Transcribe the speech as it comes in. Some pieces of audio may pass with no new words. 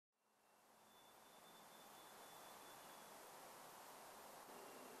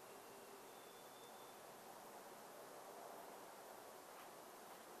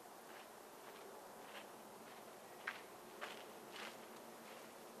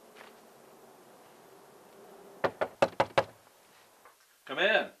Come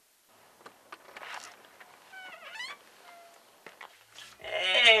in.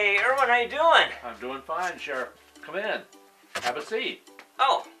 Hey, Erwin, how you doing? I'm doing fine, Sheriff. Come in. Have a seat.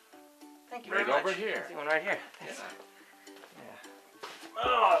 Oh, thank you very much. Right over here. This one right here. Yeah.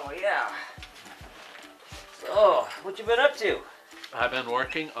 Oh, yeah. So, what you been up to? I've been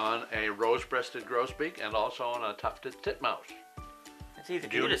working on a rose-breasted grosbeak and also on a tufted titmouse. It's easy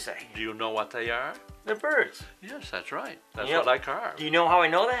for you to say. Do you know what they are? They're birds. Yes, that's right. That's You know- what I carve. Do you know how I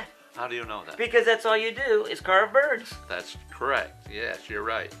know that? How do you know that? Because that's all you do is carve birds. That's correct. Yes, you're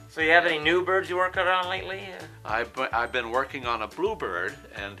right. So you have any new birds you working on lately? I've been working on a bluebird,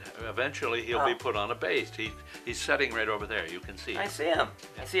 and eventually he'll be put on a baste. He's sitting right over there. You can see. I see him.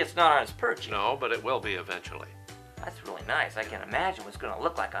 I see it's not on his perch. No, but it will be eventually. That's really nice. I can imagine what it's going to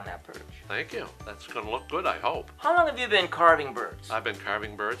look like on that perch. Thank you. That's going to look good, I hope. How long have you been carving birds? I've been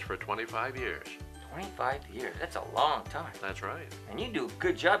carving birds for 25 years. 25 years. That's a long time. That's right. And you do a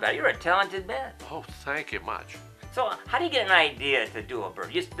good job at it. You're a talented man. Oh, thank you much. So how do you get an idea to do a bird?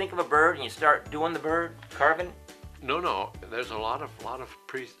 You just think of a bird and you start doing the bird, carving? No. There's a lot of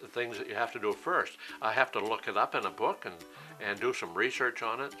things that you have to do first. I have to look it up in a book and do some research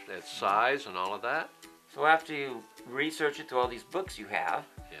on it, its size and all of that. So after you research it through all these books you have,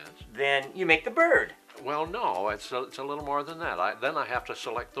 yes, then you make the bird. Well, no, it's a little more than that. Then I have to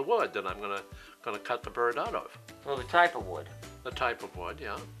select the wood that I'm gonna cut the bird out of. So the type of wood. The type of wood,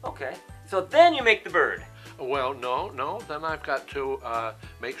 yeah. Okay. So then you make the bird. Well, no. Then I've got to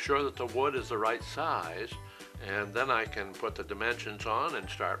make sure that the wood is the right size, and then I can put the dimensions on and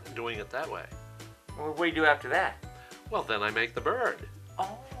start doing it that way. Well, what do you do after that? Well, then I make the bird.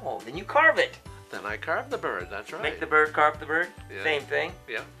 Oh, then you carve it. Then I carve the bird, that's right. Make the bird, carve the bird. Yeah. Same thing.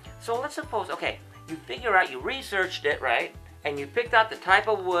 Yeah. So let's suppose, okay, you figure out, you researched it, right? And you picked out the type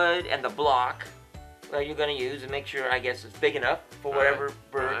of wood and the block that you're going to use and make sure, I guess, it's big enough for whatever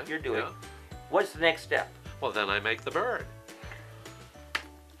bird you're doing. Yeah. What's the next step? Well, then I make the bird.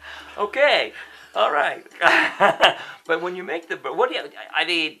 Okay, all right. But when you make the bird, what do you,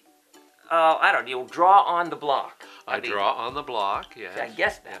 I don't know, you draw on the block. I draw on the block, yes. I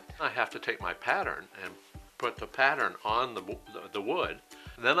guess that. I have to take my pattern and put the pattern on the wood.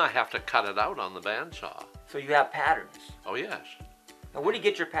 Then I have to cut it out on the bandsaw. So you have patterns. Oh, yes. Now, where do you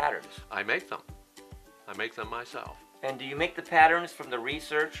get your patterns? I make them. I make them myself. And do you make the patterns from the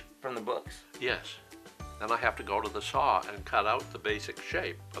research from the books? Yes. Then I have to go to the saw and cut out the basic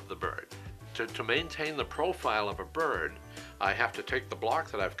shape of the bird. To maintain the profile of a bird, I have to take the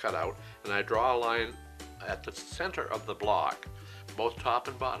block that I've cut out and I draw a line at the center of the block, both top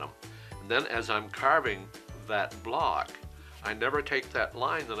and bottom. And then as I'm carving that block, I never take that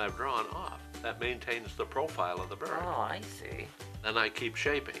line that I've drawn off. That maintains the profile of the bird. Oh, I see. Then I keep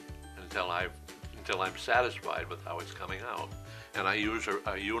shaping until I'm satisfied with how it's coming out. And I use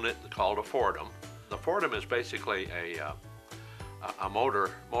a unit called a fordham. The fordham is basically a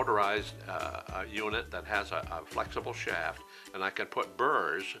motorized unit that has a flexible shaft, and I can put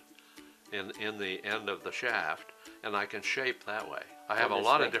burrs in the end of the shaft, and I can shape that way. I have a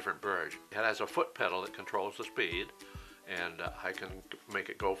lot of different burrs. It has a foot pedal that controls the speed, and I can make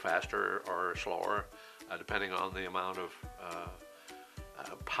it go faster or slower, depending on the amount of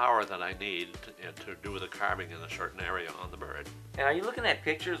power that I need to do the carving in a certain area on the bird. And are you looking at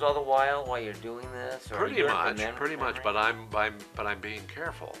pictures all the while you're doing this? Or Pretty much, but I'm being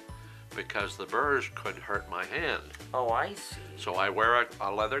careful because the burrs could hurt my hand. Oh, I see. So I wear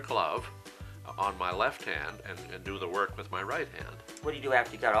a leather glove on my left hand and do the work with my right hand. What do you do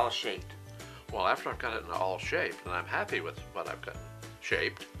after you got it all shaped? Well, after I've got it all shaped and I'm happy with what I've got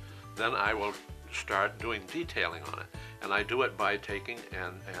shaped, then I will start doing detailing on it. And I do it by taking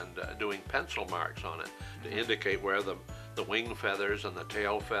and doing pencil marks on it to indicate where the wing feathers and the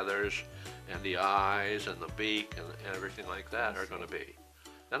tail feathers and the eyes and the beak and everything like that are going to be.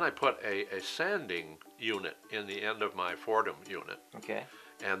 Then I put a sanding unit in the end of my fordham unit. Okay.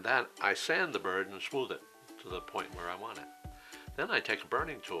 And then I sand the bird and smooth it to the point where I want it. Then I take a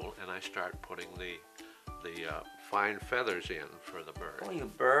burning tool and I start putting the fine feathers in for the bird. Oh,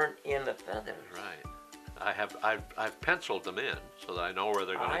 you burn in the feathers. Right. I've penciled them in so that I know where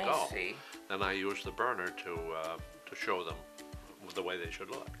they're going to go. I see. Then I use the burner to show them the way they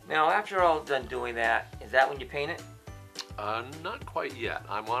should look. Now, after you're all done doing that, is that when you paint it? Not quite yet.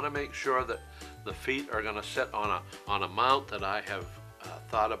 I want to make sure that the feet are going to sit on a mount that I have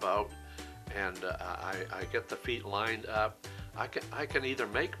thought about, and I get the feet lined up. I can either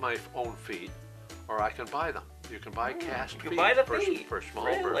make my own feet, or I can buy them. You can buy cast feet for small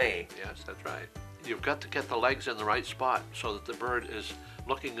birds. Yes, that's right. You've got to get the legs in the right spot so that the bird is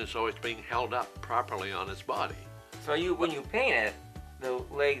looking as though it's being held up properly on its body. So when you paint it, the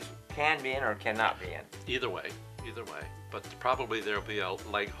legs can be in or cannot be in? Either way, either way. But probably there'll be a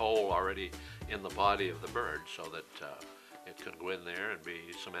leg hole already in the body of the bird so that it can go in there and be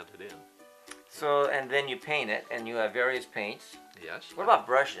cemented in. So, and then you paint it, and you have various paints. Yes. What about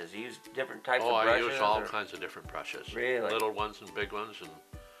brushes? You use different types of brushes? Oh, I use all kinds of different brushes. Really? Little ones and big ones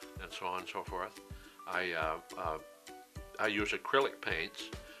and so on and so forth. I use acrylic paints,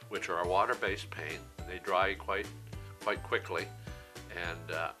 which are a water-based paint. They dry quite quickly.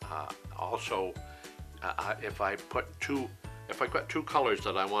 And also, if I got two colors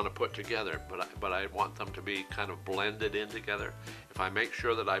that I want to put together, but I want them to be kind of blended in together, if I make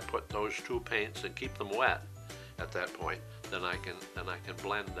sure that I put those two paints and keep them wet at that point, then I can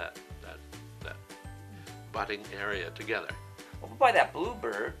blend that budding area together. Over by that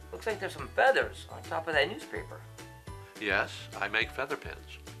bluebird, looks like there's some feathers on top of that newspaper. Yes, I make feather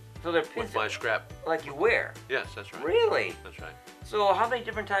pins. So they're pins with my scrap. like you wear? Yes, that's right. Really? That's right. So how many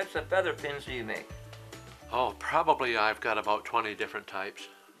different types of feather pins do you make? Oh, probably I've got about 20 different types.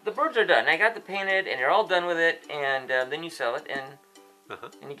 The birds are done. I got the painted, and you're all done with it, and then you sell it, and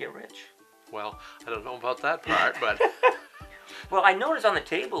you get rich. Well, I don't know about that part, but... Well, I noticed on the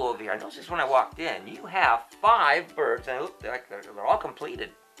table over here, I noticed this when I walked in, you have 5 birds, and they look like they're all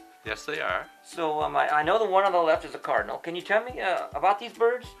completed. Yes, they are. So I know the one on the left is a cardinal. Can you tell me about these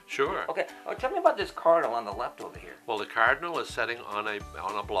birds? Sure. Okay. Tell me about this cardinal on the left over here. Well, the cardinal is sitting on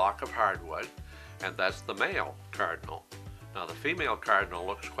a block of hardwood, and that's the male cardinal. Now, the female cardinal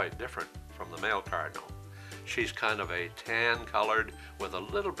looks quite different from the male cardinal. She's kind of a tan colored with a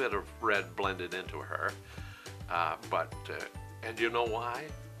little bit of red blended into her. And you know why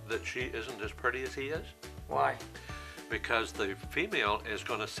that she isn't as pretty as he is? Why? Because the female is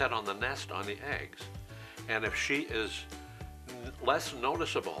going to sit on the nest on the eggs. And if she is less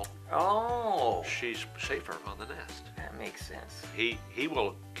noticeable, she's safer on the nest. That makes sense. He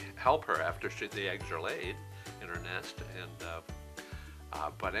will help her after the eggs are laid in her nest.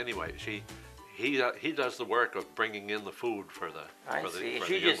 But anyway, he does the work of bringing in the food for the. I see.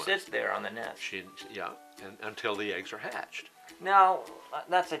 She just sits there on the nest. Until the eggs are hatched. Now,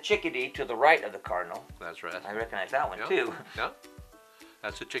 that's a chickadee to the right of the cardinal. That's right. I recognize that one too. Yeah,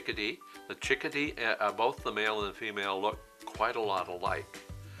 that's a chickadee. The chickadee, both the male and the female look quite a lot alike,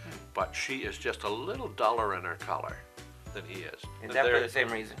 but she is just a little duller in her color than he is. Is that for the same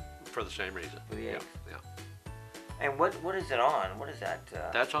reason? For the same reason. For the eggs. Yeah. And what is it on? What is that?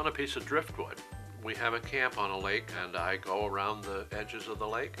 That's on a piece of driftwood. We have a camp on a lake, and I go around the edges of the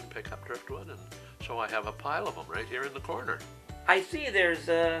lake and pick up driftwood, and so I have a pile of them right here in the corner. I see there's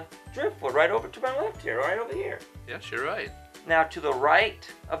driftwood right over to my left here, right over here. Yes, you're right. Now, to the right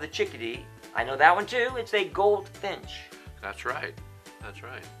of the chickadee, I know that one too, it's a goldfinch. That's right. That's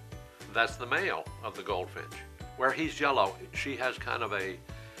right. That's the male of the goldfinch. Where he's yellow, she has kind of a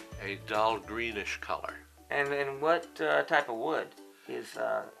dull greenish color. And what type of wood is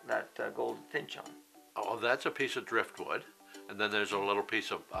that goldfinch on? Oh, that's a piece of driftwood, and then there's a little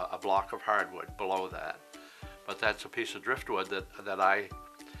piece of a block of hardwood below that. But that's a piece of driftwood that I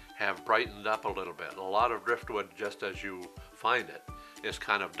have brightened up a little bit. A lot of driftwood, just as you find it, is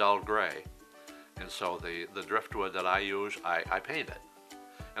kind of dull gray. And so the driftwood that I use, I paint it.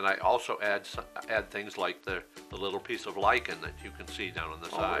 And I also add things like the little piece of lichen that you can see down on the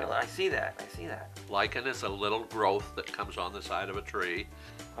side. Well, I see that. I see that. Lichen is a little growth that comes on the side of a tree.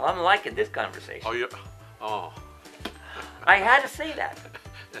 Well, I'm liking this conversation. Oh. I had to say that.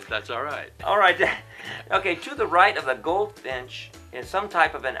 That's all right. All right. Okay, to the right of the goldfinch is some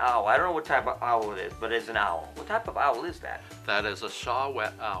type of an owl. I don't know what type of owl it is, but it's an owl. What type of owl is that? That is a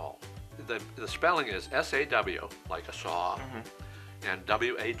saw-whet owl. The spelling is S-A-W, like a saw, and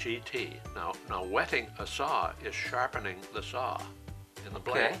W-H-E-T. Now, whetting a saw is sharpening the saw in the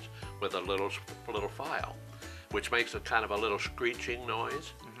blades with a little file, which makes a kind of a little screeching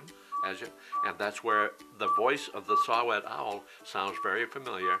noise. And that's where the voice of the saw-whet owl sounds very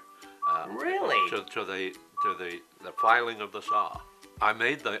familiar. Really? To the filing of the saw. I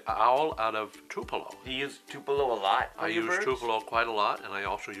made the owl out of tupelo. Do you use tupelo a lot? I use tupelo quite a lot, and I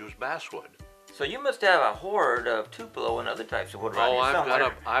also use basswood. So you must have a hoard of tupelo and other types of wood around here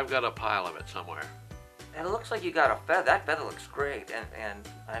somewhere. I've got a pile of it somewhere. And it looks like you got a feather. That feather looks great. And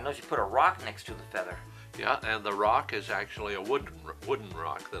I know you put a rock next to the feather. Yeah, and the rock is actually a wooden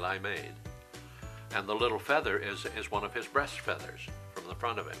rock that I made. And the little feather is one of his breast feathers from the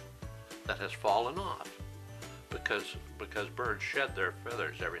front of it that has fallen off because birds shed their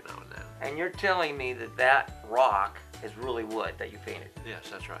feathers every now and then. And you're telling me that rock is really wood that you painted? Yes,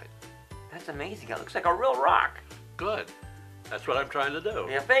 that's right. That's amazing. It looks like a real rock. Good. That's what I'm trying to do.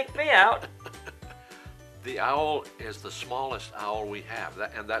 You faked me out. The owl is the smallest owl we have,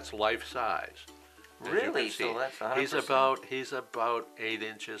 and that's life size. Really? So that's 100%. He's about 8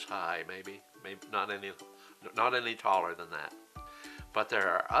 inches high, maybe not any taller than that. But there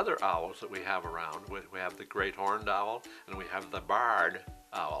are other owls that we have around. We have the great horned owl, and we have the barred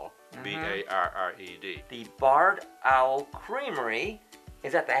owl, B-A-R-R-E-D. The Barred Owl Creamery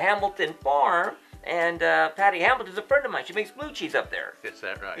is at the Hamilton Farm, and Patty Hamilton's a friend of mine. She makes blue cheese up there. Is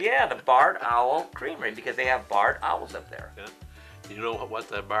that right? Yeah, the Barred Owl Creamery, because they have barred owls up there. Yeah. You know what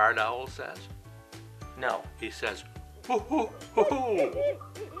the barred owl says? No. He says, hoo hoo hoo hoo,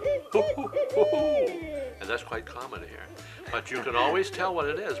 hoo hoo hoo hoo, and that's quite common here. But you can always tell what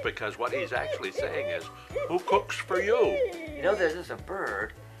it is, because what he's actually saying is, who cooks for you? You know, there's a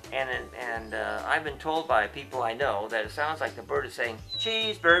bird, and I've been told by people I know that it sounds like the bird is saying,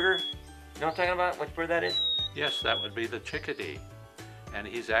 cheeseburger. You know what I'm talking about? Which bird that is? Yes, that would be the chickadee. And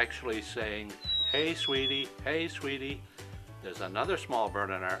he's actually saying, hey sweetie, hey sweetie. There's another small bird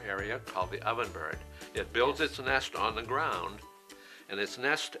in our area called the ovenbird. It builds its nest on the ground, and its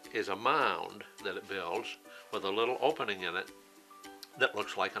nest is a mound that it builds with a little opening in it that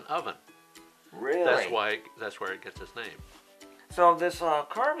looks like an oven. Really? That's where it gets its name. So this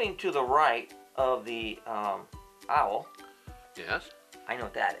carving to the right of the owl. Yes? I know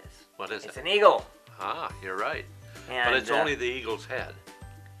what that is. What is it? It's an eagle. Ah, you're right. And, but it's only the eagle's head.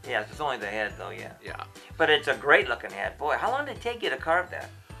 Yes, it's only the head though, yeah. Yeah. But it's a great looking head. Boy, how long did it take you to carve that?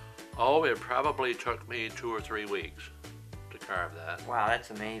 Oh, it probably took me 2 or 3 weeks to carve that. Wow, that's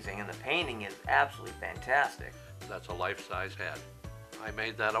amazing. And the painting is absolutely fantastic. That's a life-size head. I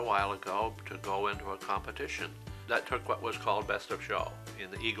made that a while ago to go into a competition. That took what was called Best of Show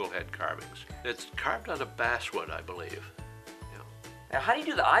in the eagle head carvings. It's carved out of basswood, I believe. Now, how do you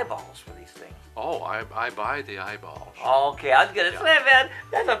do the eyeballs for these things? Oh, I buy the eyeballs. Okay, I was gonna say, man,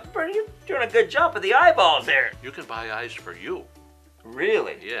 you're doing a good job with the eyeballs there. You can buy eyes for you.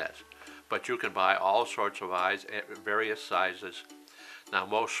 Really? Yes, but you can buy all sorts of eyes, various sizes. Now,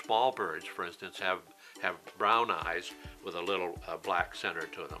 most small birds, for instance, have brown eyes with a little black center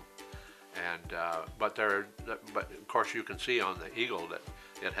to them, and but of course you can see on the eagle that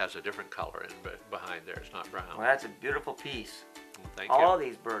it has a different color behind there. It's not brown. Well, that's a beautiful piece. Thank all you.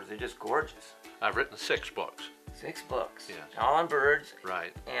 These birds are just gorgeous. I've written 6 books. 6 books. Yes. All on birds.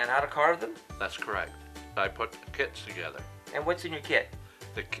 Right. And how to carve them? That's correct. I put kits together. And what's in your kit?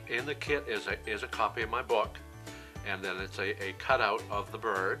 In the kit is a copy of my book, and then it's a cutout of the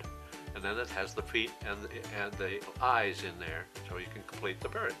bird, and then it has the feet and the eyes in there, so you can complete the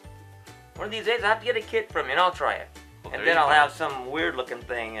bird. One of these days, I have to get a kit from you, and I'll try it. Well, and then I'll have some weird-looking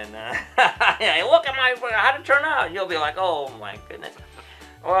thing, and yeah, look at how to turn out. You'll be like, oh my goodness.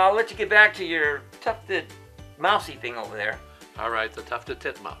 Well, I'll let you get back to your tufted, mousy thing over there. All right, the tufted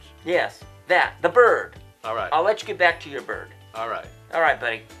titmouse. Yes, the bird. All right. I'll let you get back to your bird. All right. All right,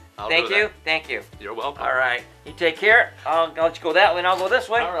 buddy. Thank you. Thank you. You're welcome. All right. You take care. I'll let you go that way, and I'll go this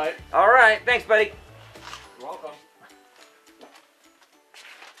way. All right. All right. Thanks, buddy.